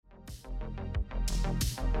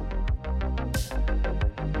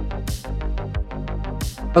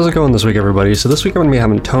How's it going this week, everybody? So this week I'm going to be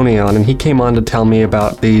having Tony on, and he came on to tell me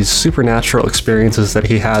about these supernatural experiences that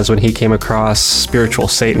he has when he came across spiritual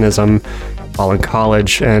Satanism while in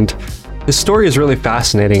college. And his story is really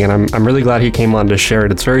fascinating, and I'm really glad he came on to share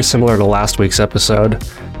it. It's very similar to last week's episode.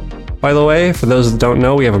 By the way, for those that don't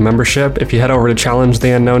know, we have a membership. If you head over to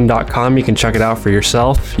challengetheunknown.com, you can check it out for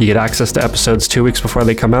yourself. You get access to episodes 2 weeks before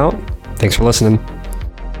they come out. Thanks for listening.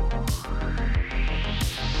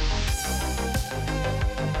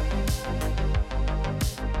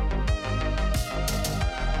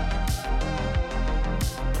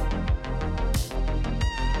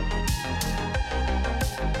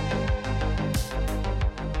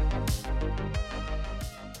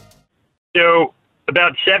 So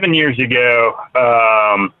about 7 years ago,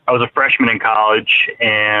 I was a freshman in college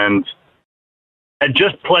and had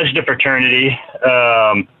just pledged a fraternity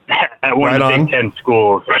at one of the Big Ten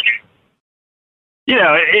schools. You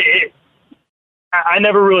know, I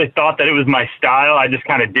never really thought that it was my style. I just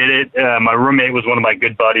kind of did it. My roommate was one of my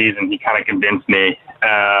good buddies, and he kind of convinced me.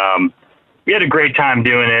 We had a great time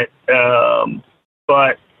doing it.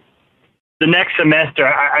 But the next semester,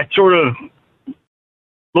 I sort of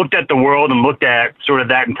looked at the world and looked at sort of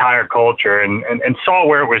that entire culture and saw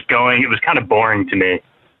where it was going. It was kind of boring to me.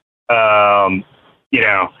 You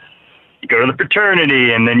know, you go to the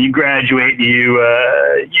fraternity and then you graduate, you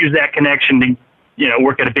use that connection to, you know,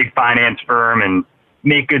 work at a big finance firm and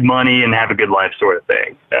make good money and have a good life sort of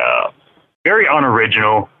thing. Very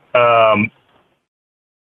unoriginal.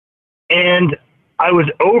 And I was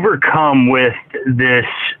overcome with this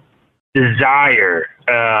desire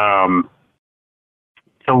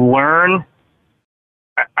to learn.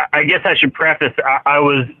 I guess I should preface, I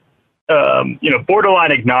was, you know,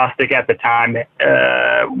 borderline agnostic at the time,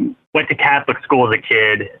 went to Catholic school as a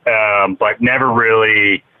kid, but never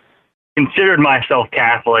really considered myself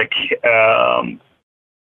Catholic,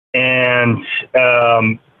 and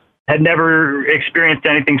had never experienced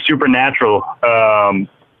anything supernatural.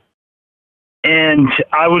 And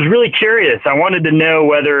I was really curious. I wanted to know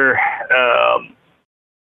whether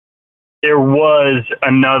there was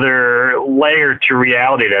another layer to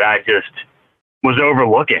reality that I just was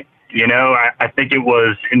overlooking. You know, I think it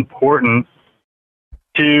was important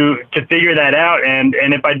to figure that out. And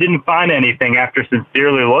if I didn't find anything after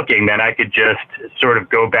sincerely looking, then I could just sort of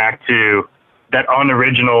go back to that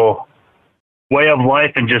unoriginal way of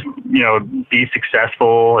life and just, you know, be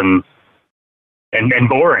successful and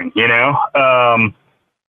boring, you know?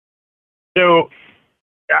 So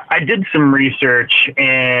I did some research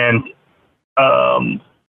and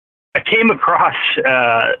I came across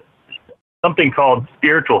something called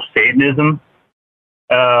spiritual Satanism.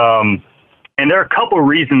 And there are a couple of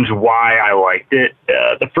reasons why I liked it.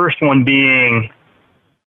 The first one being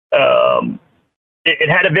it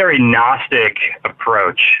had a very Gnostic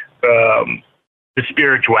approach to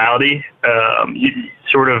spirituality.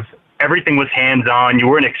 Sort of everything was hands-on. You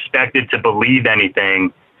weren't expected to believe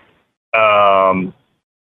anything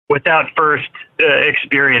without first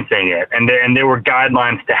experiencing it. And there were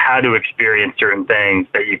guidelines to how to experience certain things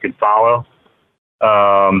that you could follow.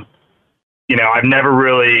 You know, I've never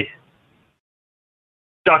really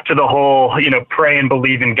stuck to the whole, you know, pray and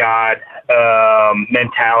believe in God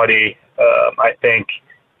mentality. I think,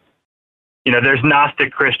 you know, there's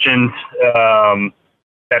Gnostic Christians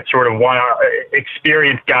that sort of want to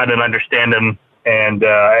experience God and understand Him and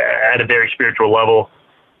at a very spiritual level.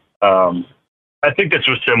 I think this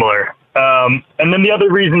was similar. And then the other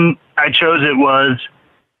reason I chose it was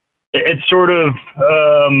it sort of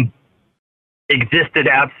existed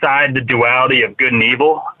outside the duality of good and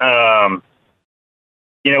evil.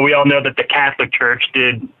 You know, we all know that the Catholic Church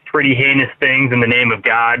did pretty heinous things in the name of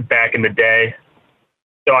God back in the day.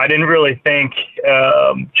 So I didn't really think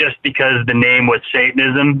just because the name was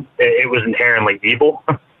Satanism, it was inherently evil.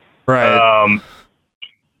 Right.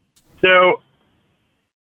 So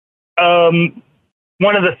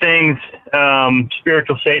one of the things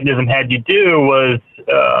spiritual Satanism had you do was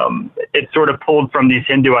it sort of pulled from these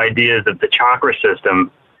Hindu ideas of the chakra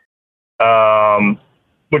system,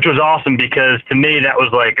 which was awesome because to me that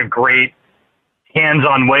was like a great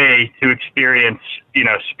hands-on way to experience, you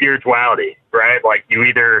know, spirituality, right? Like you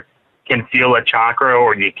either can feel a chakra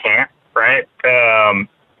or you can't, right?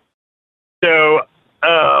 So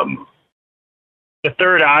the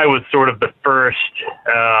third eye was sort of the first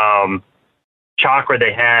chakra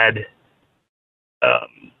they had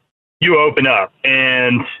you open up.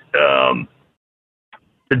 And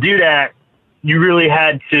to do that, you really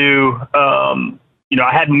had to, you know,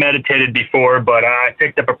 I hadn't meditated before, but I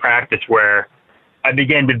picked up a practice where I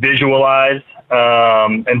began to visualize,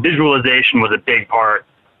 and visualization was a big part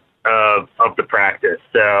of the practice.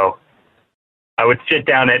 So I would sit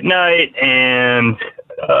down at night and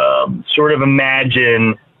sort of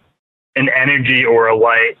imagine an energy or a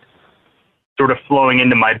light sort of flowing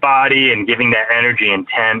into my body and giving that energy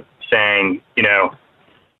intent, saying, you know,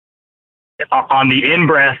 on the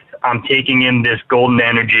in-breath, I'm taking in this golden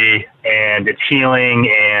energy and it's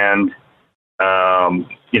healing, and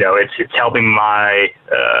you know, it's helping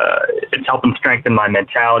it's helping strengthen my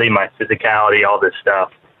mentality, my physicality, all this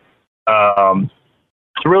stuff. So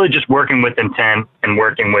really just working with intent and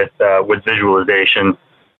working with visualization.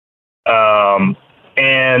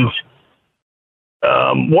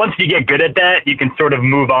 Once you get good at that, you can sort of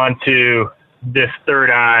move on to this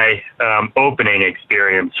third eye opening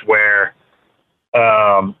experience where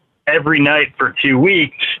every night for 2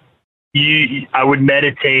 weeks, I would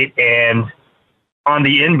meditate, and on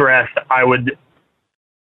the in-breath, I would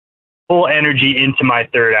pull energy into my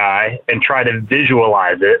third eye and try to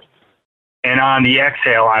visualize it. And on the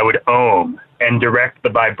exhale, I would om and direct the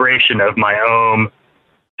vibration of my om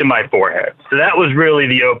to my forehead. So that was really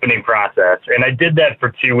the opening process. And I did that for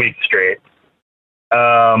 2 weeks straight.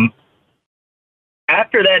 After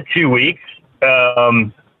that 2 weeks,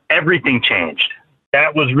 everything changed.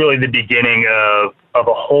 That was really the beginning of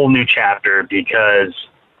a whole new chapter, because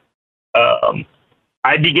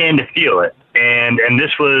I began to feel it. And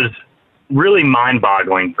this was really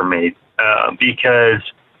mind-boggling for me, because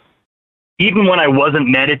even when I wasn't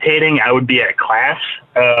meditating, I would be at class.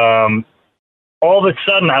 All of a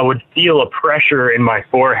sudden, I would feel a pressure in my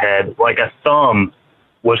forehead, like a thumb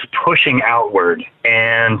was pushing outward.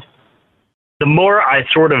 And the more I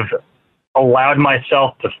sort of allowed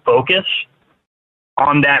myself to focus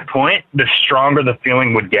on that point, the stronger the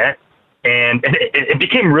feeling would get. And it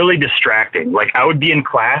became really distracting. Like, I would be in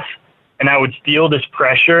class and I would feel this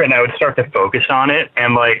pressure and I would start to focus on it.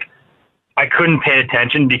 And like, I couldn't pay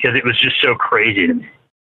attention because it was just so crazy to me.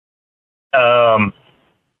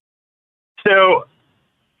 So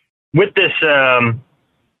with this,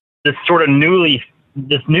 this sort of new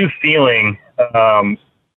feeling,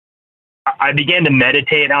 I began to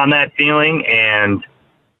meditate on that feeling, and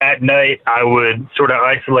at night I would sort of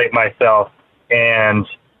isolate myself, and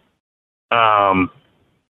I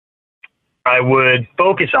would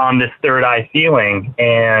focus on this third eye feeling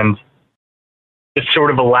and just sort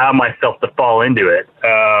of allow myself to fall into it.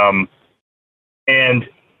 And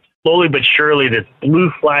slowly but surely, this blue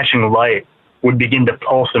flashing light would begin to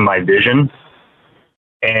pulse in my vision,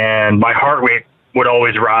 and my heart rate would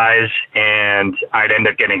always rise, and I'd end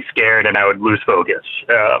up getting scared and I would lose focus.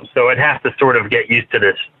 So I'd have to sort of get used to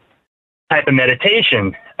this type of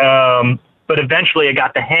meditation. But eventually I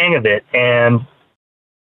got the hang of it, and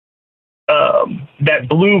that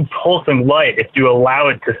blue pulsing light, if you allow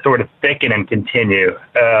it to sort of thicken and continue,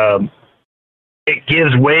 it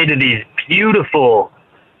gives way to these beautiful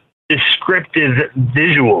descriptive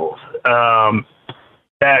visuals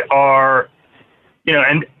that are, you know,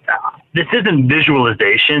 and this isn't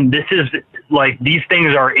visualization. This is like, these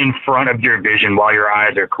things are in front of your vision while your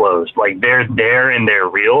eyes are closed. Like, they're there and they're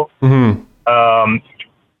real. Mm-hmm.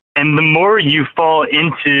 And the more you fall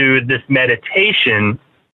into this meditation,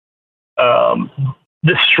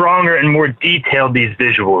 the stronger and more detailed these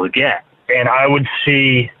visuals get. And I would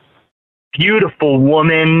see beautiful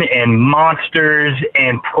women and monsters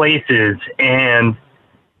and places. And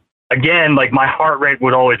again, like, my heart rate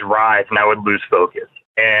would always rise and I would lose focus.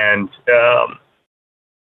 And,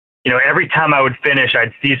 you know, every time I would finish,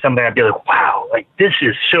 I'd see something, I'd be like, wow, like, this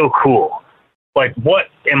is so cool. Like, what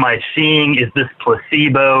am I seeing? Is this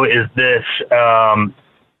placebo? Is this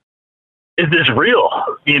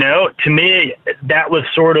real? You know, to me, that was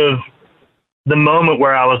sort of the moment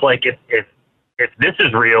where I was like, if this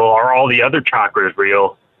is real, are all the other chakras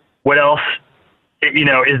real? What else? You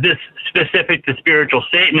know, is this specific to spiritual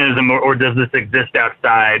Satanism, or does this exist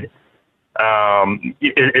outside?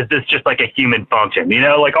 Is this just like a human function? You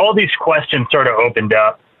know, like, all these questions sort of opened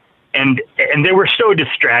up, and they were so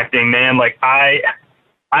distracting, man. Like, I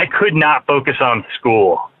could not focus on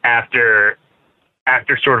school after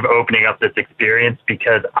sort of opening up this experience,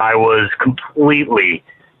 because I was completely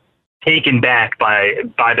taken back by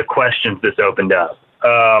the questions this opened up.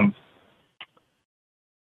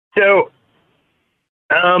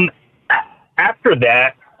 After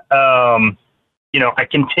that, you know, I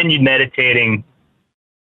continued meditating,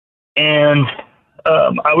 and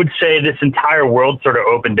I would say this entire world sort of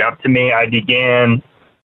opened up to me. I began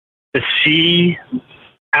to see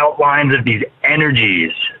outlines of these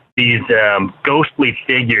energies, these ghostly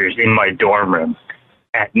figures in my dorm room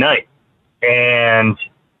at night. And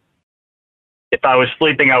if I was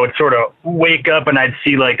sleeping, I would sort of wake up and I'd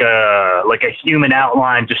see like a human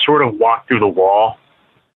outline just sort of walk through the wall.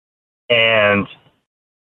 And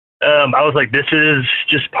I was like, this is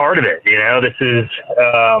just part of it, you know. This is,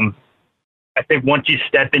 I think, once you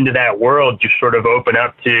step into that world, you sort of open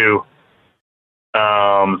up to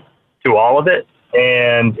all of it,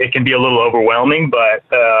 and it can be a little overwhelming. But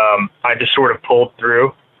I just sort of pulled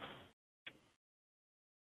through.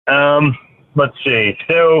 Let's see.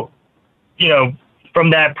 So, you know, from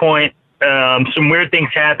that point, some weird things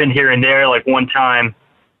happened here and there. Like one time,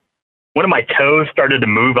 one of my toes started to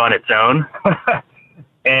move on its own.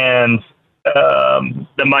 And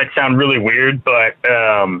that might sound really weird, but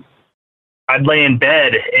I'd lay in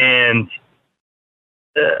bed and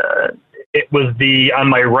it was on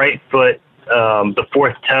my right foot, the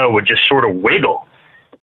fourth toe would just sort of wiggle.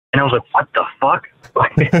 And I was like, what the fuck?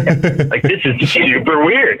 Like, this is super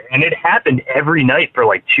weird. And it happened every night for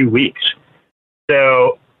like 2 weeks.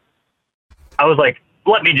 So I was like,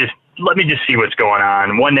 let me just see what's going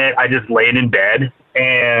on. One night I just laid in bed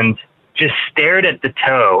and just stared at the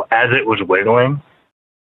toe as it was wiggling.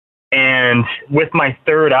 And with my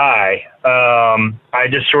third eye, I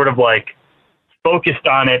just sort of like focused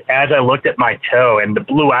on it as I looked at my toe, and the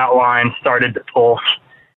blue outline started to pulse,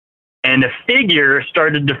 and a figure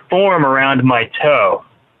started to form around my toe.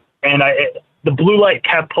 And the blue light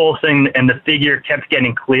kept pulsing, and the figure kept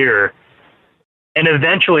getting clearer. And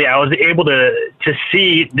eventually I was able to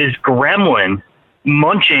see this gremlin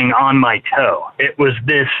munching on my toe. It was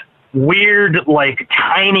this weird, like,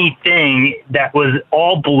 tiny thing that was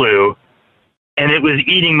all blue, and it was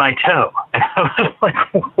eating my toe. And I was like,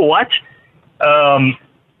 what?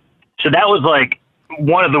 So that was like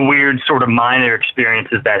one of the weird sort of minor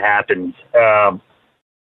experiences that happened. And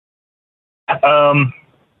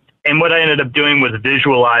what I ended up doing was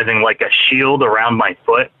visualizing like a shield around my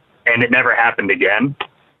foot, and it never happened again.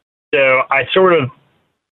 So I sort of,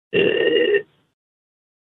 in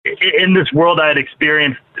this world I had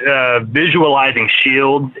experienced, visualizing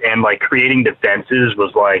shields and like creating defenses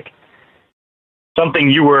was like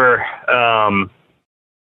something you were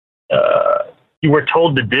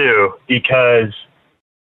told to do, because,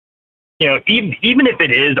 you know, even if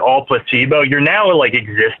it is all placebo, you're now like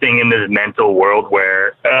existing in this mental world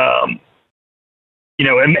where, you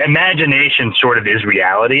know, imagination sort of is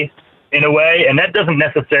reality in a way. And that doesn't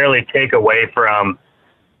necessarily take away from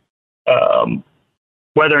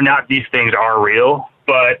whether or not these things are real.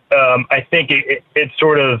 But I think it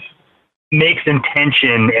sort of makes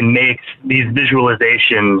intention and makes these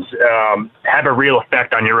visualizations have a real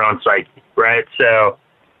effect on your own psyche, right? So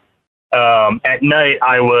at night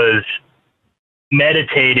I was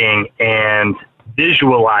meditating and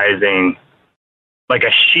visualizing like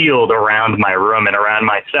a shield around my room and around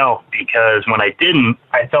myself, because when I didn't,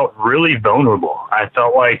 I felt really vulnerable. I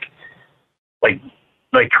felt like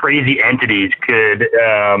crazy entities could,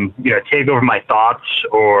 you know, take over my thoughts,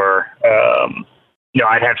 or, you know,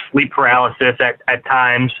 I'd have sleep paralysis at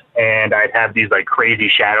times, and I'd have these like crazy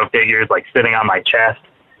shadow figures like sitting on my chest.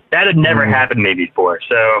 That had never happened to me before.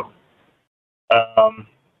 So,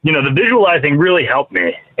 you know, the visualizing really helped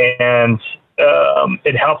me, and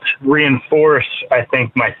it helped reinforce, I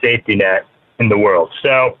think, my safety net in the world.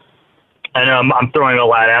 So I know I'm throwing a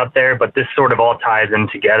lot out there, but this sort of all ties in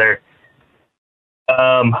together.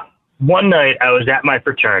 One night I was at my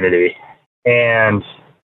fraternity, and,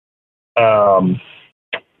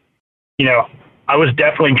 you know, I was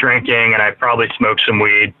definitely drinking, and I probably smoked some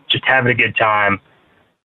weed, just having a good time.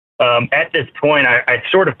 At this point, I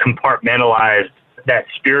sort of compartmentalized that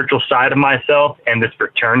spiritual side of myself and this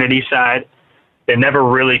fraternity side. They never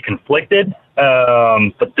really conflicted,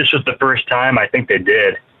 but this was the first time I think they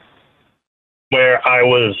did, where I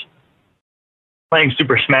was playing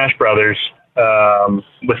Super Smash Brothers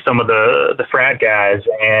with some of the frat guys,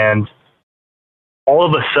 and all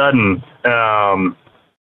of a sudden,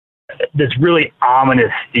 this really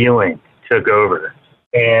ominous feeling took over,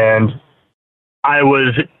 and I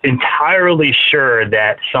was entirely sure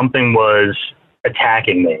that something was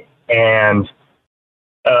attacking me. And,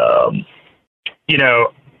 you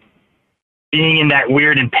know, being in that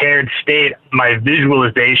weird impaired state, my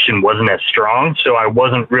visualization wasn't as strong, so I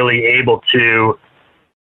wasn't really able to,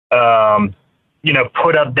 you know,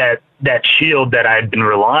 put up that shield that I'd been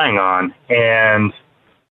relying on. And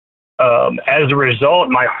as a result,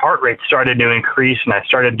 my heart rate started to increase, and I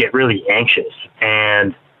started to get really anxious.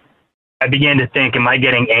 And I began to think, am I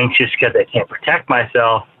getting anxious because I can't protect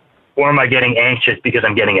myself, or am I getting anxious because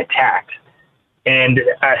I'm getting attacked? And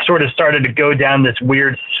I sort of started to go down this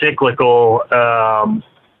weird cyclical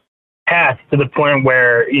path, to the point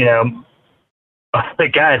where, you know, I was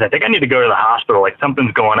like, guys, I think I need to go to the hospital. Like,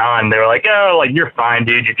 something's going on. They were like, oh, like, you're fine,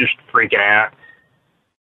 dude. You're just freaking out.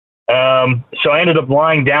 So I ended up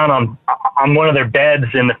lying down on one of their beds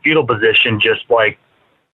in the fetal position, just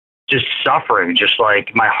suffering, just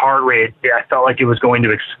like my heart rate. I felt like it was going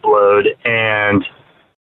to explode. And,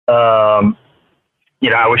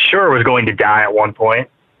 I was sure I was going to die at one point.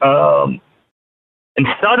 And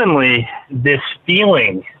suddenly this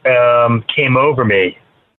feeling, came over me,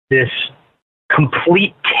 this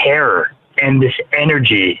complete terror and this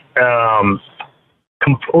energy,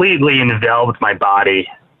 completely enveloped my body.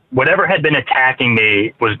 Whatever had been attacking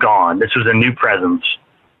me was gone. This was a new presence.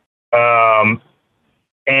 And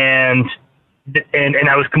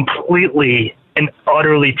I was completely and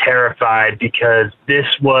utterly terrified because this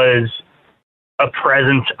was a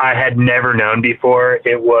presence I had never known before.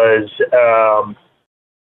 It was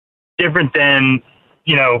different than,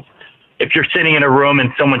 if you're sitting in a room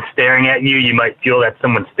and someone's staring at you, you might feel that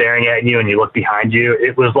someone's staring at you and you look behind you.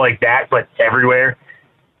 It was like that, but everywhere.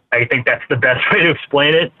 I think that's the best way to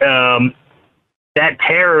explain it. That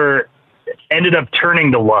terror ended up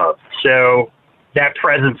turning to love. So that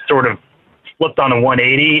presence sort of flipped on a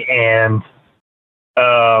 180, and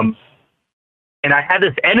I had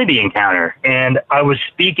this entity encounter, and I was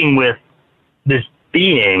speaking with this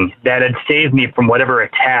being that had saved me from whatever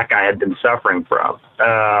attack I had been suffering from.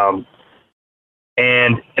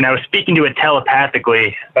 And I was speaking to it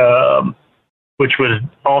telepathically, which was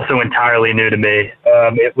also entirely new to me.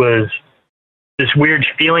 It was this weird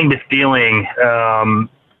feeling to feeling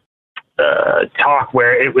talk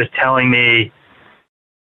where it was telling me,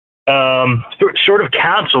 sort of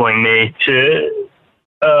counseling me to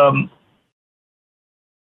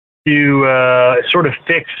sort of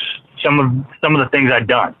fix some of the things I'd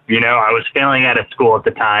done. I was failing out of school at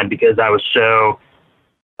the time because I was so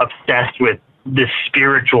obsessed with this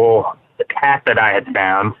spiritual path that I had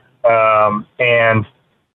found. And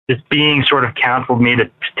this being sort of counseled me to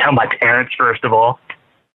tell my parents, first of all.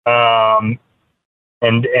 And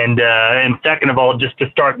second of all, just to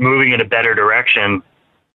start moving in a better direction.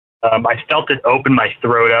 I felt it open my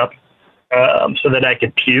throat up, so that I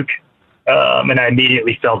could puke. And I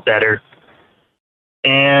immediately felt better.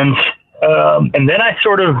 And then I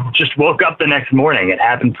sort of just woke up the next morning. It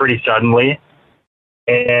happened pretty suddenly.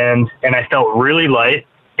 And I felt really light,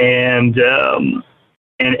 and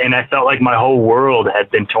I felt like my whole world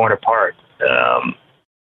had been torn apart.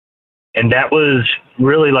 And that was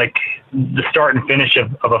really like the start and finish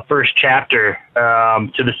of a first chapter,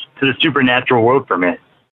 to the supernatural world for me.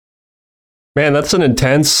 Man, that's an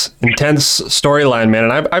intense storyline, man.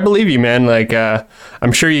 And I believe you, man. Like,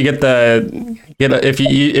 I'm sure you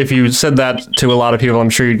if you said that to a lot of people, I'm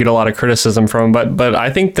sure you'd get a lot of criticism from them. But I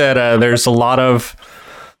think that there's a lot of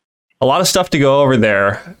stuff to go over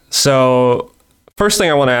there. So first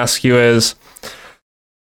thing I want to ask you is,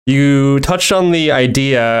 you touched on the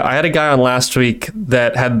idea. I had a guy on last week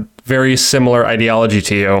that had very similar ideology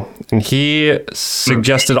to you, and he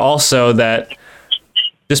suggested also that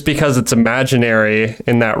just because it's imaginary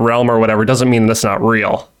in that realm or whatever doesn't mean that's not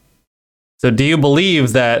real. So do you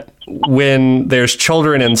believe that when there's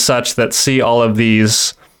children and such that see all of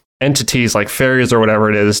these entities like fairies or whatever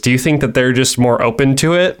it is, do you think that they're just more open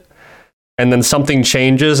to it? And then something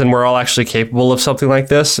changes and we're all actually capable of something like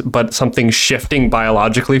this, but something's shifting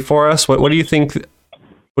biologically for us? What do you think? What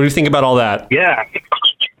do you think about all that? Yeah.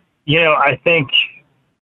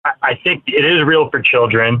 I think it is real for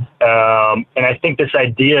children. And I think this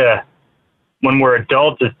idea, when we're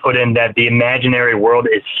adults, is put in that the imaginary world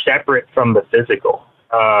is separate from the physical.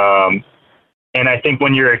 And I think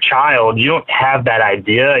when you're a child, you don't have that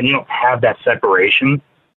idea and you don't have that separation.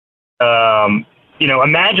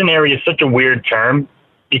 Imaginary is such a weird term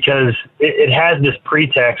because it has this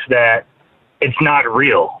pretext that it's not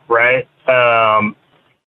real, right?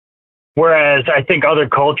 Whereas I think other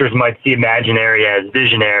cultures might see imaginary as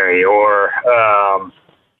visionary or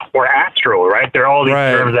astral, right? There are all these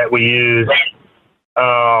terms that we use.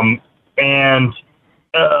 I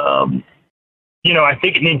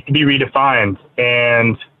think it needs to be redefined.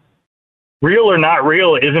 And real or not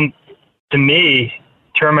real isn't, to me,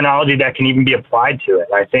 terminology that can even be applied to it.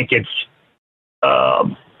 I think it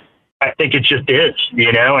just is,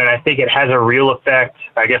 and I think it has a real effect.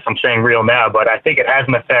 I guess I'm saying real now, but I think it has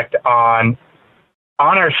an effect on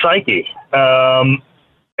our psyche. And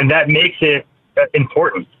that makes it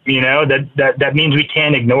important, that means we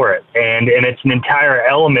can't ignore it. And it's an entire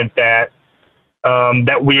element that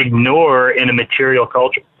we ignore in a material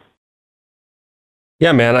culture.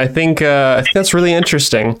 Yeah, man, I think that's really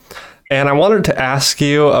interesting. And I wanted to ask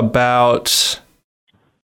you about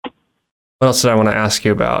What else did I want to ask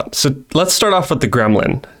you about? So let's start off with the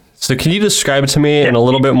gremlin. So can you describe to me in a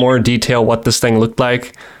little bit more detail what this thing looked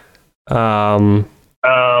like? Just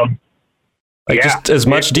as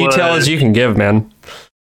much detail as you can give, man.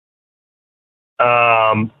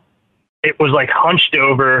 It was like hunched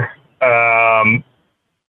over, kind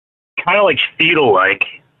of like fetal-like.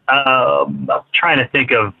 I'm trying to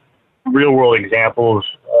think of real-world examples.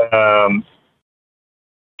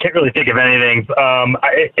 Can't really think of anything.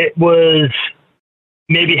 It was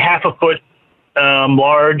maybe half a foot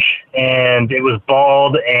large, and it was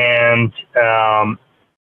bald, and some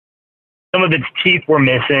of its teeth were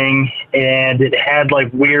missing, and it had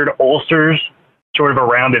like weird ulcers sort of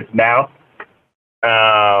around its mouth.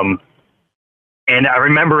 And I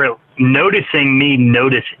remember it noticing me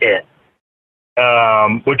notice it,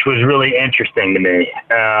 which was really interesting to me.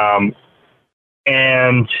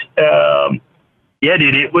 Yeah,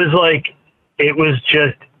 dude, it was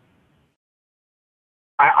just,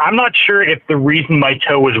 I'm not sure if the reason my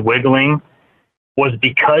toe was wiggling was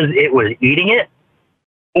because it was eating it,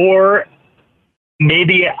 or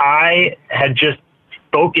maybe I had just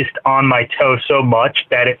focused on my toe so much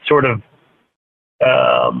that it sort of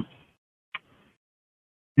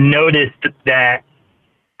noticed that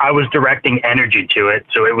I was directing energy to it,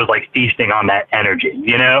 so it was like feasting on that energy,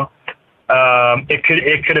 you know?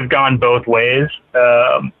 It could have gone both ways.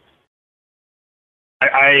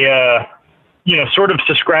 I sort of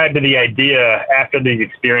subscribe to the idea after these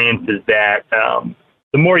experiences that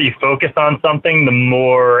the more you focus on something, the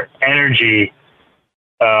more energy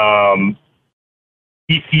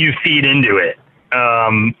you feed into it.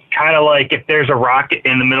 Kind of like if there's a rock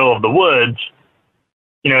in the middle of the woods,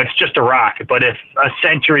 it's just a rock. But if a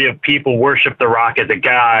century of people worship the rock as a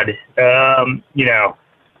god,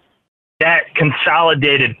 that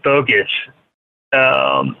consolidated focus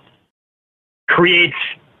creates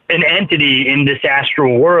an entity in this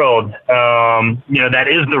astral world, that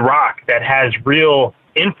is the rock, that has real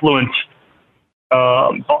influence,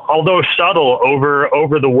 although subtle,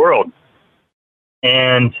 over the world.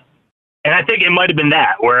 And I think it might have been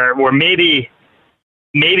that, where maybe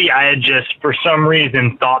I had just, for some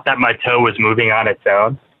reason, thought that my toe was moving on its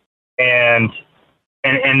own, and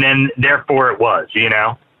then therefore it was,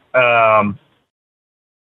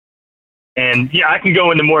 and yeah, I can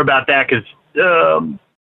go into more about that because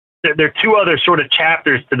there are two other sort of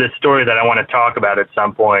chapters to this story that I want to talk about at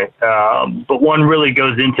some point. But one really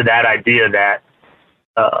goes into that idea that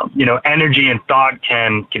energy and thought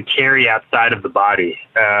can carry outside of the body.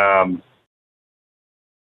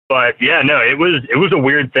 But yeah, no, it was a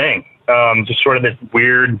weird thing. Just sort of this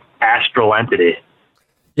weird astral entity.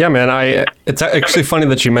 Yeah, man. It's actually funny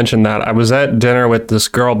that you mentioned that. I was at dinner with this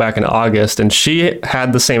girl back in August, and she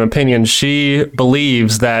had the same opinion. She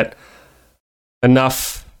believes that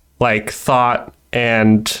enough like thought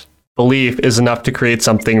and belief is enough to create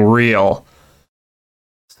something real.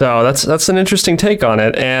 So that's an interesting take on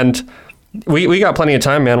it. And we got plenty of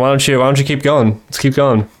time, man. Why don't you keep going? Let's keep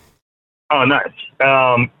going. Oh, nice.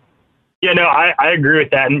 Yeah, no, I agree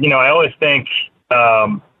with that. And, I always think,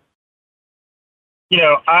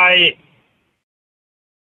 I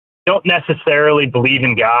don't necessarily believe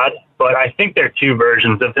in God, but I think there are two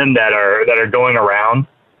versions of him that are going around.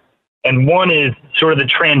 And one is sort of the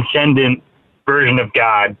transcendent version of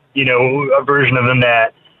God, a version of him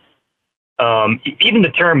that even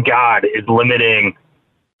the term God is limiting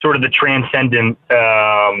sort of the transcendent,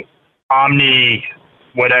 omni,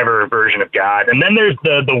 whatever version of God. And then there's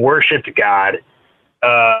the worshipped God,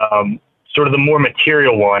 sort of the more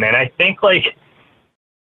material one. And I think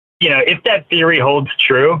if that theory holds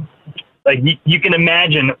true, you can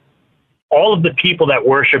imagine all of the people that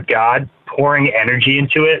worship God pouring energy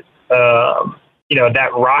into it.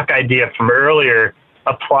 That rock idea from earlier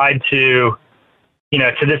applied to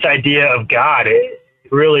this idea of God. It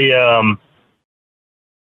really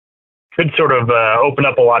could sort of open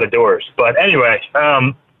up a lot of doors. But anyway,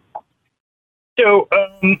 so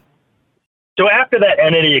after that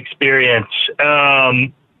entity experience,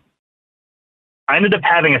 I ended up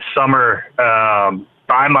having a summer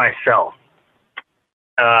by myself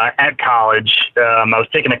at college. I was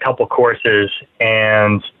taking a couple courses,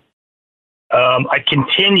 and I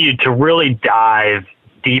continued to really dive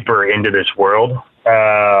deeper into this world.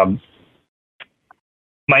 My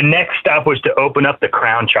next stop was to open up the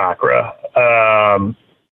crown chakra.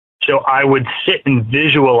 So I would sit and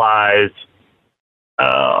visualize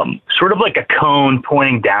sort of like a cone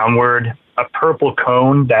pointing downward, a purple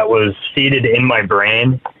cone that was seated in my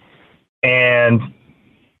brain. And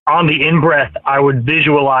on the in-breath, I would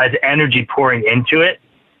visualize energy pouring into it.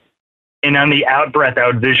 And on the out-breath, I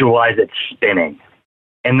would visualize it spinning.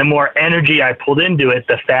 And the more energy I pulled into it,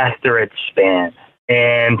 the faster it span.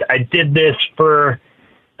 And I did this for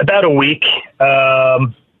about a week,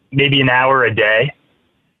 maybe an hour a day.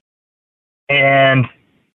 And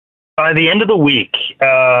by the end of the week,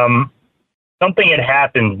 something had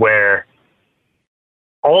happened where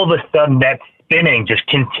all of a sudden that spinning just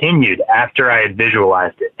continued after I had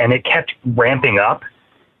visualized it. And it kept ramping up.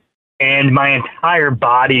 And my entire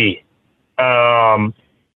body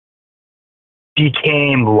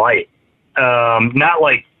became light. Not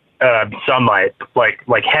like sunlight,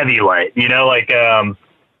 like heavy light,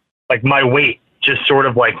 like my weight just sort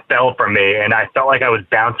of like fell from me, and I felt like I was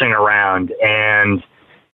bouncing around, and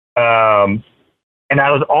I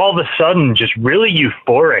was all of a sudden just really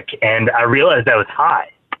euphoric, and I realized I was high,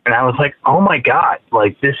 and I was like, oh my God,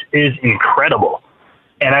 like this is incredible.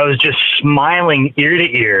 And I was just smiling ear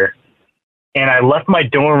to ear, and I left my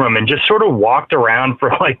dorm room and just sort of walked around for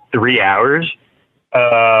like 3 hours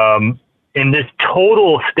in this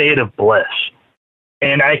total state of bliss.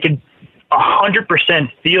 And I could 100%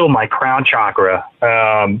 feel my crown chakra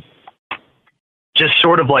just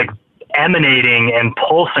sort of like emanating and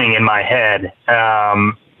pulsing in my head.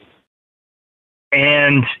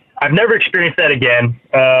 And I've never experienced that again.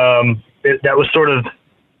 That was sort of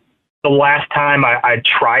the last time I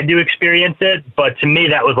tried to experience it. But to me,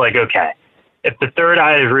 that was like, okay, if the third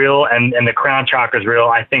eye is real and the crown chakra is real,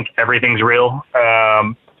 I think everything's real.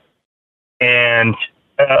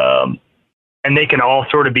 And they can all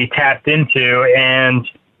sort of be tapped into. And,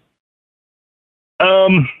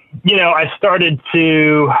 I started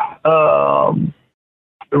to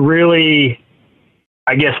really,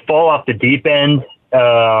 I guess, fall off the deep end.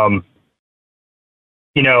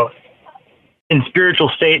 In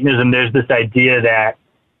spiritual Satanism, there's this idea that,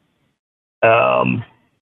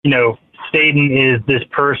 Satan is this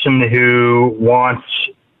person who wants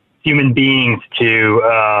human beings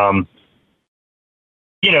to,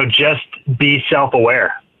 just be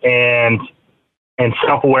self-aware, and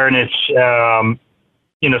self-awareness,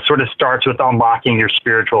 sort of starts with unlocking your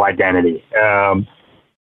spiritual identity.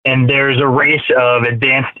 And there's a race of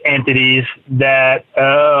advanced entities that,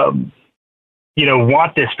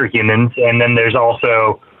 want this for humans. And then there's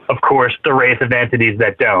also, of course, the race of entities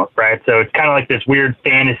that don't, right? So it's kind of like this weird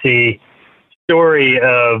fantasy story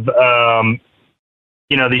of,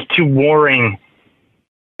 these two warring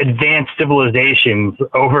advanced civilizations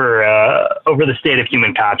over the state of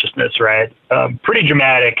human consciousness, right? Pretty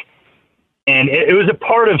dramatic. And it was a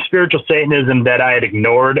part of spiritual Satanism that I had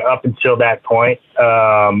ignored up until that point,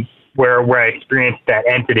 where I experienced that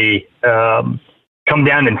entity come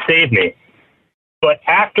down and save me. But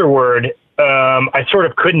afterward, I sort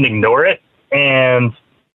of couldn't ignore it. And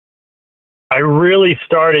I really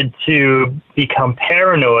started to become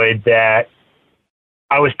paranoid that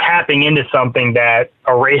I was tapping into something that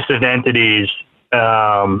a race of entities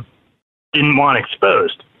didn't want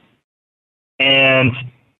exposed. And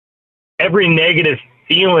every negative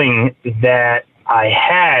feeling that I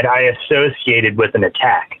had, I associated with an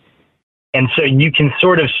attack. And so you can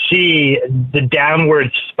sort of see the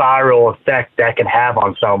downward spiral effect that can have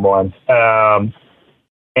on someone, and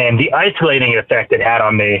the isolating effect it had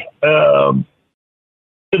on me, to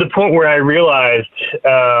the point where I realized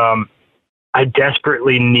I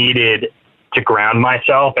desperately needed to ground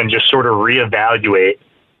myself and just sort of reevaluate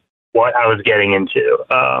what I was getting into.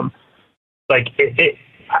 I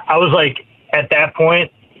was like, at that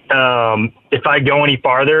point, if I go any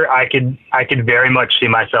farther, I could very much see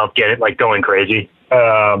myself going crazy.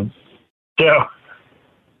 I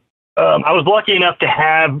was lucky enough to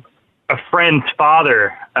have a friend's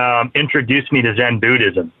father introduce me to Zen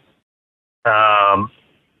Buddhism,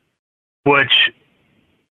 which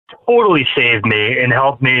totally saved me and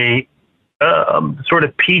helped me sort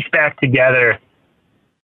of piece back together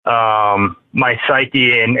my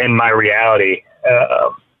psyche and my reality.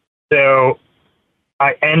 So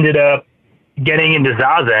I ended up getting into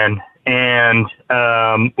Zazen, and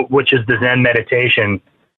which is the Zen meditation.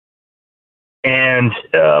 And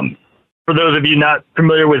for those of you not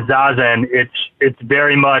familiar with Zazen, it's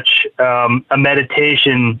very much a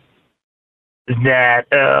meditation that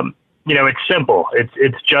it's simple.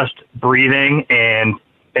 It's just breathing and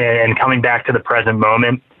coming back to the present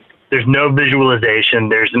moment. There's no visualization.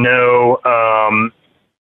 There's no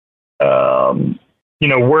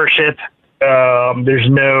worship. There's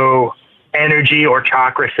no energy or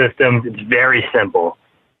chakra systems. It's very simple.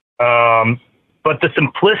 But the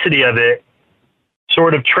simplicity of it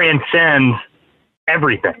sort of transcends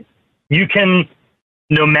everything. You can,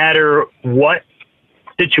 no matter what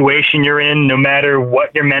situation you're in, no matter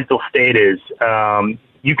what your mental state is,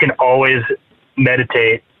 you can always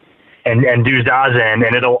meditate and do Zazen,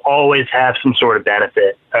 and it'll always have some sort of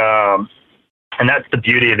benefit. And that's the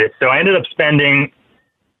beauty of it. So I ended up spending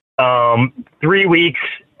 3 weeks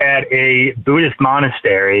at a Buddhist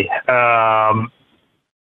monastery,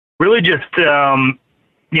 really just,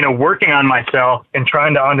 working on myself and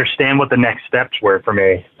trying to understand what the next steps were for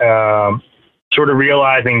me. Sort of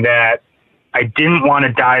realizing that I didn't want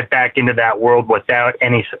to dive back into that world without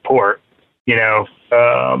any support.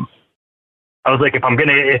 I was like, if I'm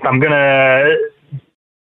gonna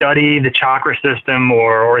study the chakra system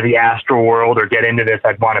or the astral world or get into this,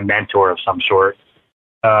 I'd want a mentor of some sort.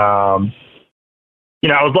 I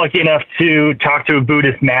was lucky enough to talk to a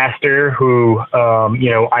Buddhist master who,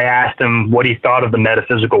 I asked him what he thought of the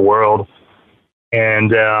metaphysical world.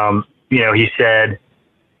 And, he said,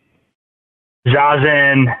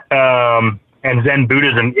 Zazen and Zen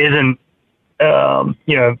Buddhism isn't,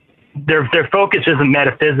 their focus isn't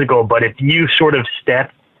metaphysical, but if you sort of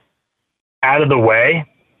step out of the way,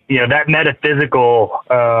 that metaphysical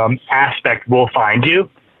aspect will find you.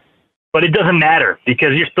 But it doesn't matter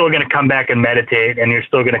because you're still going to come back and meditate, and you're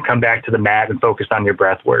still going to come back to the mat and focus on your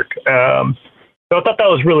breath work. So I thought that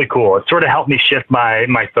was really cool. It sort of helped me shift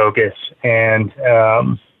my focus and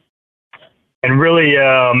really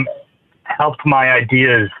helped my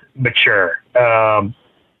ideas mature. And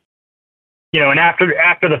after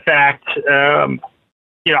the fact,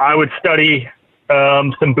 I would study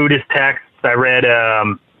some Buddhist texts. I read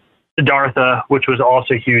Siddhartha, which was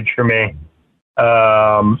also huge for me.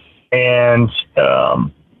 And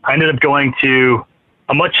I ended up going to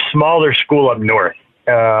a much smaller school up north.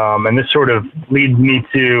 And this sort of leads me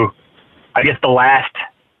to, I guess, the last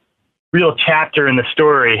real chapter in the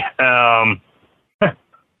story.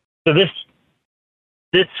 So this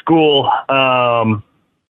school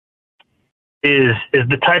is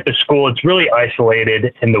the type of school, it's really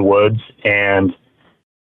isolated in the woods, and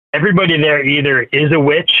everybody there either is a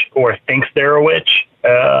witch or thinks they're a witch.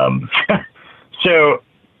 So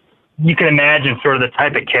you can imagine sort of the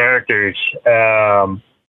type of characters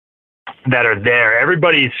that are there.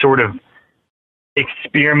 Everybody's sort of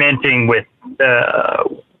experimenting with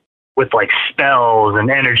like spells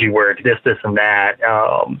and energy work, this and that.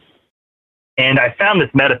 And I found this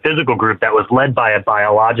metaphysical group that was led by a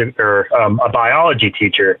biology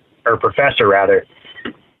teacher, or professor rather.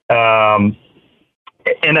 And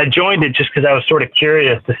I joined it just because I was sort of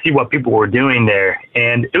curious to see what people were doing there.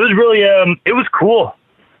 And it was really, it was cool.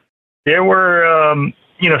 There were,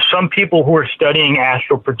 some people who were studying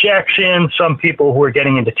astral projection, some people who were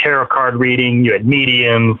getting into tarot card reading. You had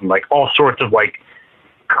mediums and like all sorts of like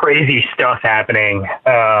crazy stuff happening.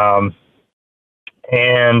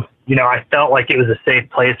 And, I felt like it was a safe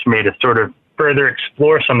place for me to sort of further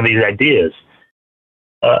explore some of these ideas.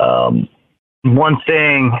 One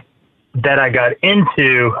thing that I got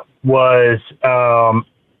into was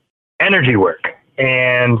energy work.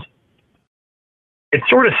 And it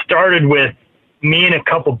sort of started with me and a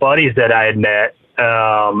couple buddies that I had met,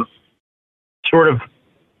 sort of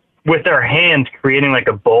with our hands creating like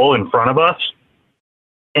a bowl in front of us,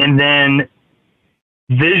 and then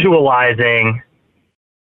visualizing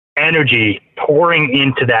energy pouring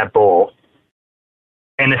into that bowl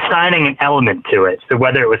and assigning an element to it. So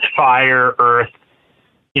whether it was fire, earth,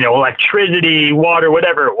 electricity, water,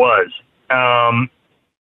 whatever it was.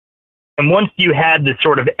 And once you had this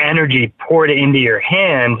sort of energy poured into your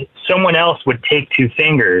hand, someone else would take 2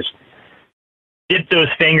 fingers, dip those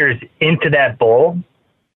fingers into that bowl,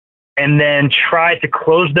 and then try to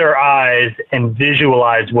close their eyes and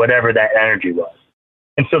visualize whatever that energy was.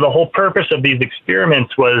 And so the whole purpose of these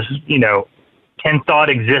experiments was, can thought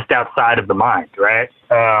exist outside of the mind, right?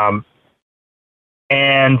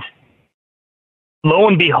 And lo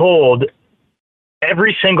and behold,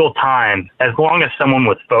 every single time, as long as someone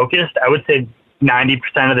was focused, I would say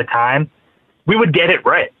 90% of the time, we would get it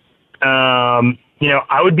right.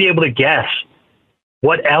 I would be able to guess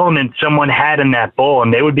what element someone had in that bowl,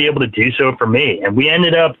 and they would be able to do so for me. And we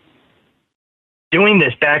ended up doing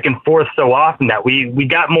this back and forth so often that we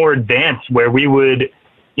got more advanced, where we would,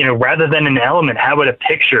 rather than an element, how about a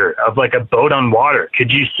picture of like a boat on water?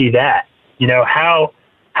 Could you see that?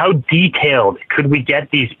 How detailed could we get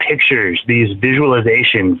these pictures, these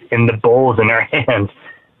visualizations in the bowls in our hands?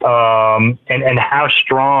 And how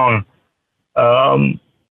strong,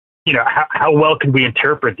 how well could we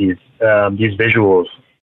interpret these visuals?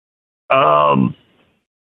 So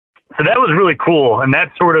that was really cool. And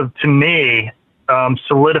that sort of, to me,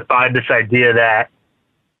 solidified this idea that,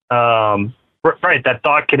 that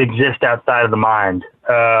thought could exist outside of the mind.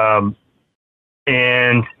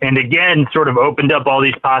 And again, sort of opened up all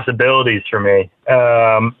these possibilities for me.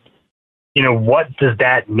 what does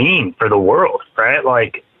that mean for the world, right?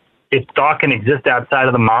 Like, if thought can exist outside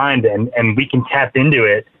of the mind and we can tap into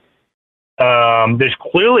it, there's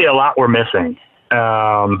clearly a lot we're missing.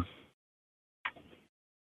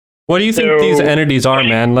 What do you think these entities are,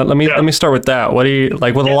 man? Let me start with that. What do you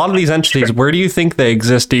like with a lot of these entities? Where do you think they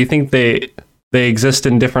exist? Do you think they exist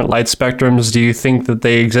in different light spectrums? Do you think that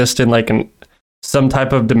they exist in like some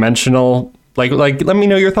type of dimensional? Like, let me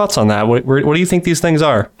know your thoughts on that. What do you think these things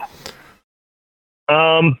are?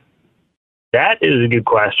 That is a good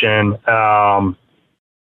question. I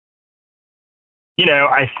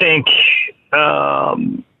think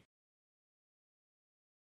I'm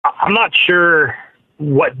not sure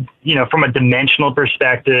what, from a dimensional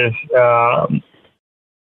perspective, or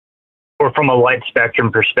from a light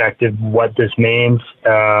spectrum perspective, what this means.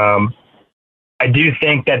 I do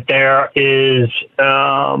think that there is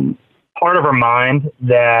part of our mind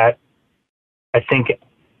that I think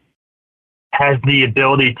has the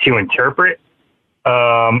ability to interpret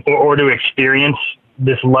or to experience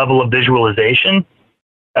this level of visualization.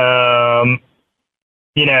 I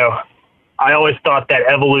always thought that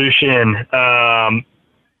evolution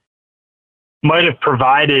might have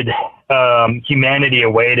provided humanity a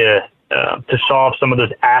way to solve some of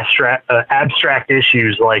those abstract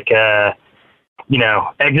issues like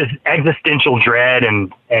existential dread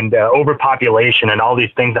and overpopulation and all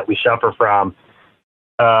these things that we suffer from.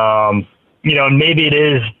 And maybe it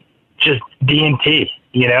is just DMT.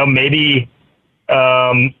 Maybe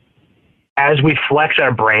as we flex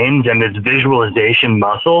our brains and this visualization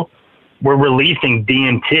muscle, we're releasing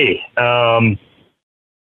DMT.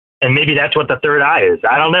 And maybe that's what the third eye is.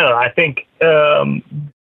 I don't know. I think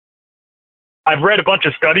I've read a bunch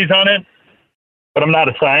of studies on it, but I'm not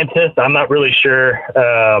a scientist. I'm not really sure,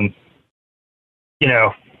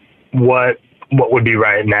 what would be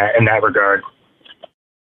right in that regard.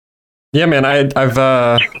 Yeah, man, I've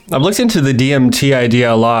looked into the DMT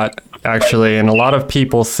idea a lot, actually, and a lot of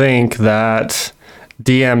people think that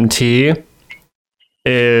DMT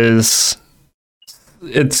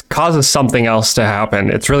it causes something else to happen.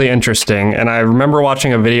 It's really interesting, and I remember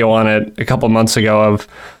watching a video on it a couple months ago of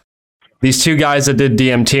these two guys that did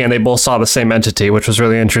DMT, and they both saw the same entity, which was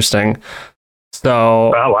really interesting.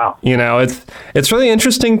 So, oh, wow. It's really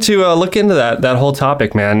interesting to look into that whole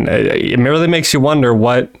topic, man. It really makes you wonder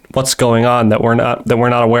what's going on that we're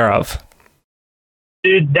not aware of.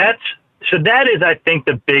 Dude, that is, I think,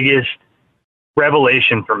 the biggest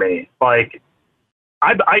revelation for me. Like,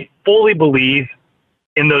 I fully believe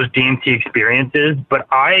in those DMT experiences, but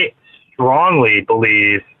I strongly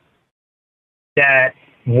believe that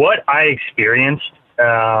what I experienced,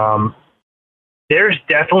 there's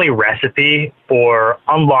definitely a recipe for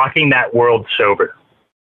unlocking that world sober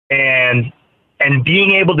and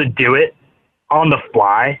being able to do it on the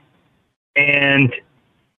fly. And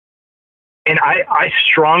I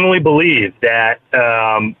strongly believe that,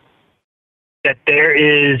 that there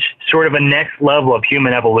is sort of a next level of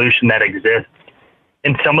human evolution that exists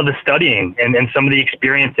in some of the studying and some of the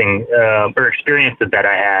experiences that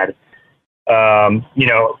I had.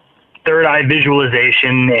 Third eye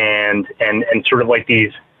visualization and sort of like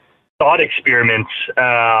these thought experiments,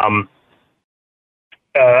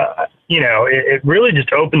 it really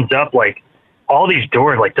just opens up like all these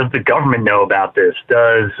doors. Like, does the government know about this?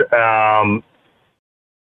 Does,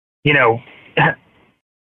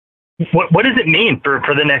 what does it mean for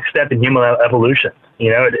the next step in human evolution?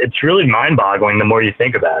 It's really mind boggling the more you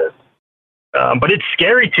think about it. But it's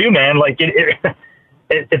scary too, man. Like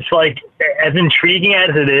it's like, as intriguing as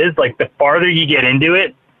it is, like the farther you get into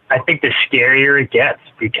it, I think the scarier it gets,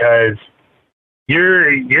 because you're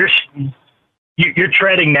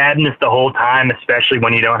treading madness the whole time, especially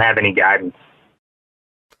when you don't have any guidance.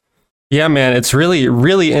 Yeah, man, it's really,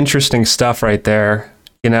 really interesting stuff right there.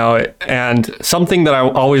 And something that I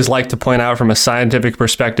always like to point out from a scientific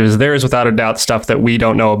perspective is there is without a doubt stuff that we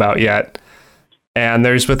don't know about yet. And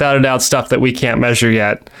there's without a doubt stuff that we can't measure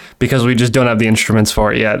yet because we just don't have the instruments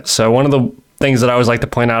for it yet. So one of the things that I always like to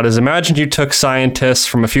point out is, imagine you took scientists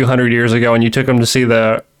from a few hundred years ago and you took them to see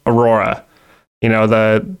the aurora,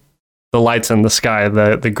 the lights in the sky,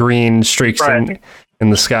 the green streaks in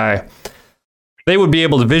the sky. They would be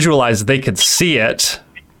able to visualize, they could see it.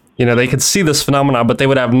 They could see this phenomenon, but they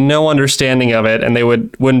would have no understanding of it, and they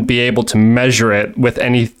wouldn't be able to measure it with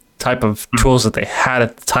any type of tools that they had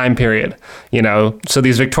at the time period. So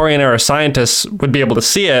these Victorian era scientists would be able to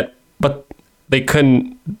see it, but they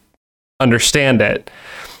couldn't understand it.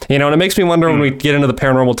 And it makes me wonder, when we get into the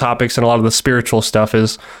paranormal topics and a lot of the spiritual stuff,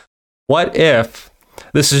 is what if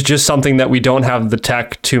this is just something that we don't have the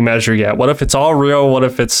tech to measure yet? What if it's all real? What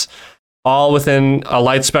if it's all within a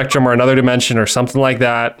light spectrum or another dimension or something like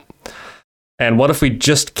that. And what if we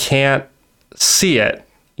just can't see it,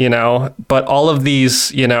 you know? But all of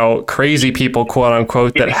these, you know, crazy people, quote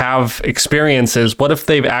unquote, that have experiences, what if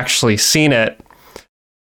they've actually seen it,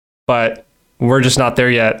 but we're just not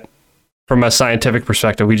there yet from a scientific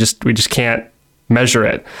perspective? We just can't measure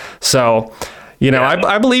it. So, you know,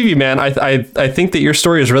 I believe you, man. I think that your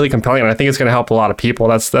story is really compelling, and I think it's going to help a lot of people.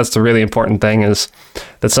 That's the really important thing, is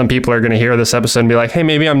that some people are going to hear this episode and be like, hey,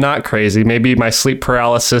 maybe I'm not crazy. Maybe my sleep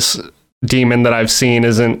paralysis demon that I've seen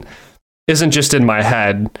isn't just in my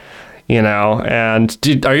head, you know. And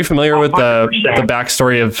are you familiar with the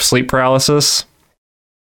backstory of sleep paralysis?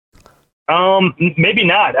 Maybe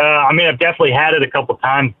not. I mean, I've definitely had it a couple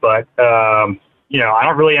times, but you know, I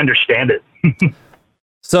don't really understand it.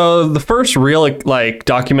 So the first real like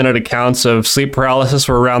documented accounts of sleep paralysis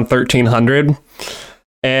were around 1300,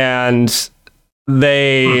 and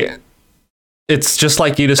it's just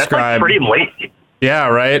like you described. That's like pretty late. Yeah,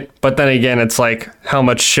 right. But then again, it's like, how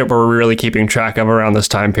much shit were we really keeping track of around this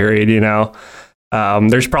time period? You know,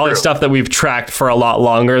 there's probably stuff that we've tracked for a lot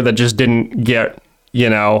longer that just didn't get, you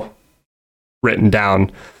know, written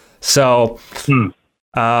down. So, you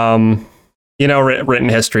know, written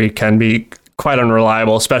history can be quite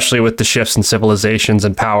unreliable, especially with the shifts in civilizations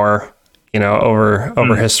and power, you know,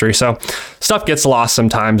 over history. So stuff gets lost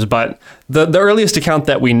sometimes, but the earliest account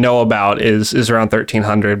that we know about is around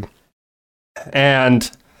 1300.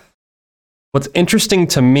 And what's interesting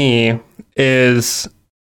to me is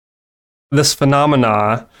this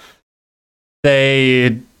phenomena.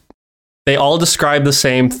 They all describe the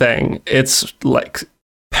same thing. It's like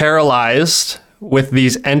paralyzed with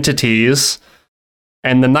these entities,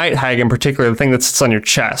 and the night hag in particular, the thing that sits on your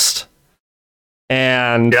chest.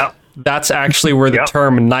 And that's actually where the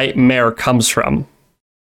term nightmare comes from.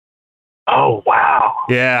 Oh, wow.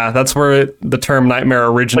 Yeah, that's where the term nightmare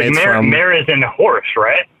originates from. Mare is in horse,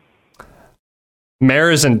 right?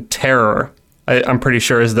 Mare is in terror, I'm pretty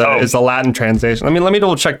sure is the Latin translation. Let me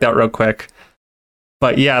double check that real quick.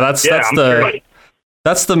 But yeah, that's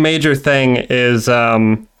the major thing is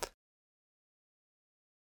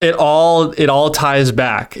it all ties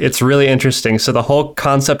back. It's really interesting. So the whole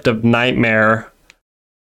concept of nightmare.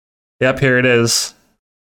 Yep, here it is.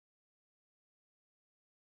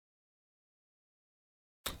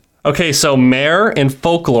 Okay, so mare in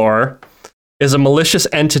folklore is a malicious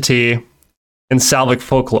entity in Slavic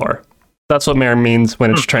folklore. That's what mare means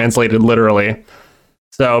when it's translated literally.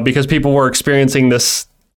 So because people were experiencing this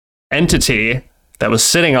entity that was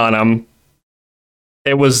sitting on them,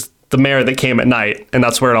 it was the mare that came at night, and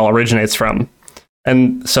that's where it all originates from.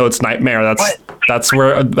 And so it's nightmare. That's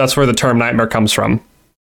where the term nightmare comes from.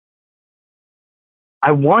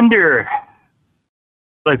 I wonder,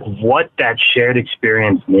 like, what that shared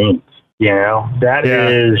experience means. You know, that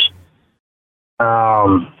is,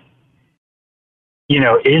 you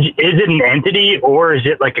know, is it an entity, or is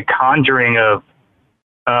it like a conjuring of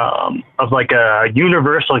like a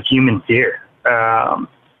universal human fear? It's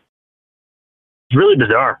really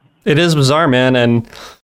bizarre. It is bizarre, man. And,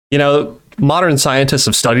 you know, modern scientists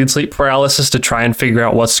have studied sleep paralysis to try and figure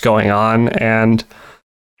out what's going on. And,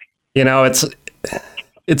 you know, it's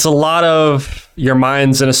a lot of your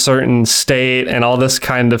mind's in a certain state and all this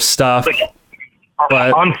kind of stuff.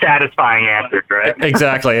 But unsatisfying answers, right?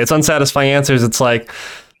 Exactly. It's unsatisfying answers. It's like,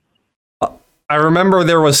 I remember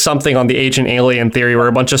there was something on the Agent Alien theory where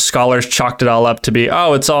a bunch of scholars chalked it all up to be,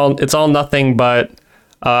 it's all nothing but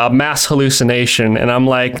mass hallucination. And I'm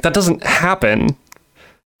like, that doesn't happen.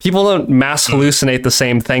 People don't mass hallucinate the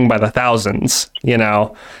same thing by the thousands, you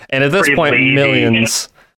know? And at this point,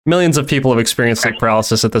 millions of people have experienced sleep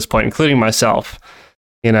paralysis at this point, including myself,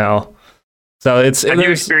 you know? So have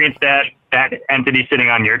you experienced that entity sitting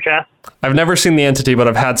on your chest? I've never seen the entity, but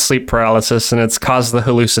I've had sleep paralysis, and it's caused the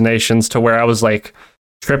hallucinations to where I was like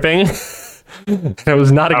tripping. It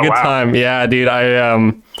was not a good time. Yeah, dude.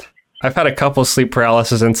 I've had a couple sleep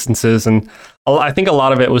paralysis instances, and I think a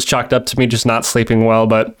lot of it was chalked up to me just not sleeping well,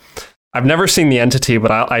 but I've never seen the entity,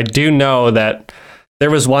 but I do know that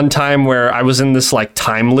there was one time where I was in this like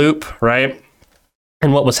time loop, right?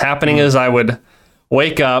 And what was happening is I would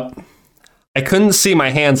wake up, I couldn't see my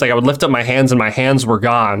hands. Like I would lift up my hands and my hands were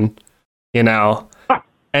gone, you know?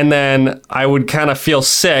 And then I would kind of feel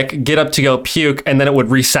sick, get up to go puke, and then it would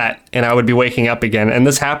reset and I would be waking up again. And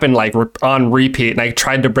this happened like on repeat, and I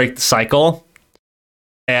tried to break the cycle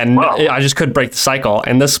and I just couldn't break the cycle.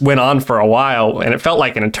 And this went on for a while and it felt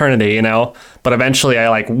like an eternity, you know? But eventually I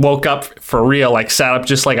like woke up for real, like sat up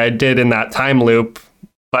just like I did in that time loop,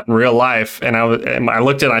 but in real life. And I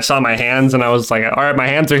looked and I saw my hands and I was like, all right, my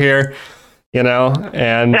hands are here. you know?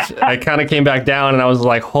 And I kind of came back down and I was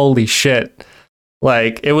like, holy shit.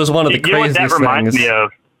 Like, it was one of the craziest things. That reminds me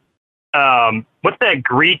of, what's that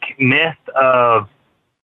Greek myth of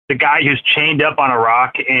the guy who's chained up on a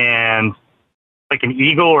rock and like an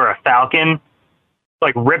eagle or a falcon,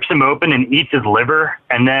 like rips him open and eats his liver.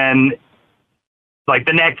 And then like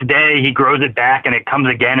the next day he grows it back and it comes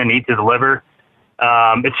again and eats his liver.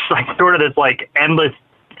 It's like sort of this like endless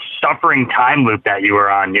suffering time loop that you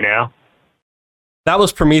were on, you know? That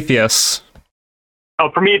was Prometheus. Oh,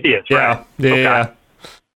 Prometheus, yeah. Right. Yeah, okay.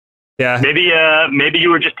 Yeah. Maybe you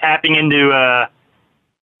were just tapping into, a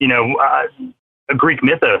Greek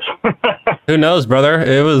mythos. Who knows, brother?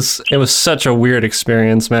 It was such a weird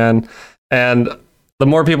experience, man. And the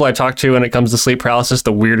more people I talk to when it comes to sleep paralysis,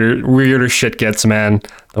 the weirder shit gets, man.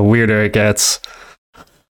 The weirder it gets.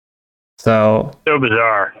 So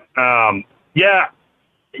bizarre. Yeah,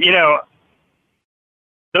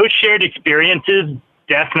 those shared experiences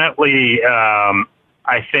definitely,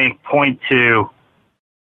 I think, point to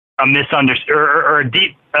a a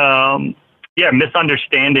deep,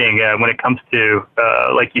 misunderstanding when it comes to,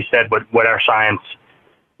 like you said, what our science,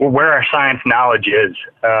 where our science knowledge is.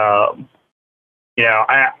 I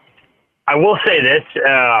will say this,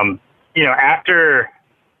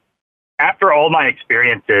 after all my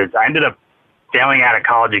experiences, I ended up failing out of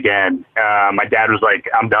college again. My dad was like,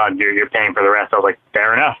 I'm done. You're paying for the rest. I was like,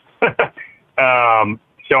 fair enough.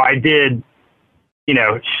 So I did,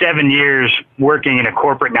 7 years working in a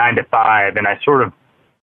corporate 9-to-5, and I sort of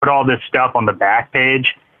put all this stuff on the back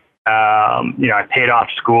page. I paid off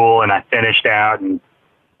school and I finished out, and,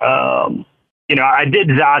 I did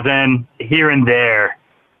Zazen here and there,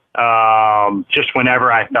 just whenever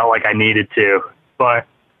I felt like I needed to. But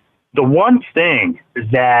the one thing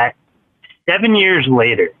that 7 years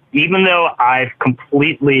later, even though I've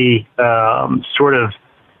completely sort of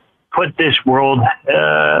put this world,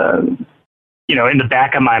 in the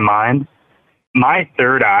back of my mind, my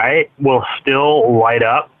third eye will still light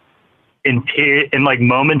up in like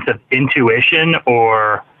moments of intuition,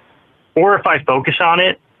 or if I focus on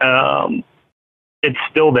it, it's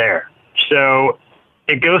still there. So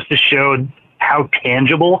it goes to show how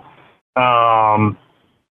tangible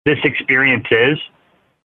this experience is.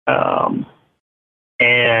 And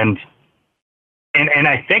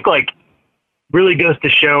I think like really goes to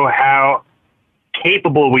show how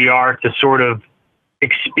capable we are to sort of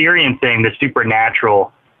experiencing the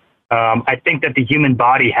supernatural. I think that the human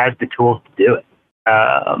body has the tools to do it.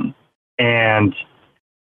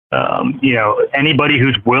 Anybody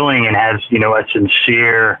who's willing and has, a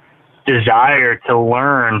sincere desire to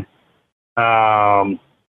learn, and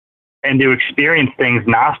to experience things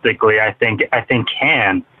gnostically, I think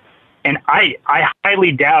can. And I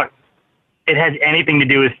highly doubt it has anything to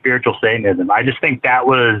do with spiritual Satanism. I just think that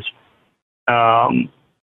was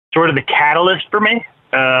sort of the catalyst for me.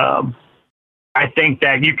 I think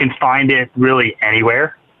that you can find it really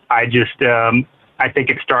anywhere. I think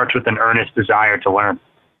it starts with an earnest desire to learn.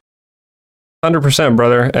 100%,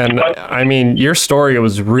 brother. And I mean, your story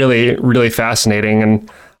was really, really fascinating.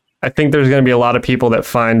 And I think there's going to be a lot of people that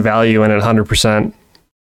find value in it 100%.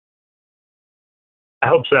 I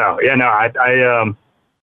hope so. Yeah, no, I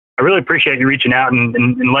really appreciate you reaching out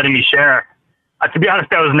and letting me share. To be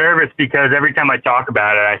honest, I was nervous because every time I talk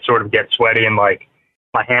about it, I sort of get sweaty and like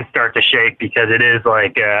my hands start to shake, because it is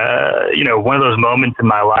like, one of those moments in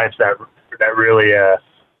my life that really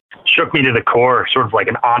shook me to the core, sort of like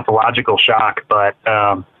an ontological shock. But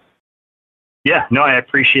I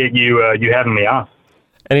appreciate you having me on.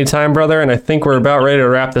 Anytime, brother. And I think we're about ready to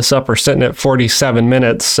wrap this up. We're sitting at 47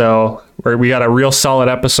 minutes. So we got a real solid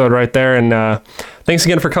episode right there. And thanks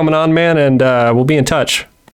again for coming on, man. And we'll be in touch.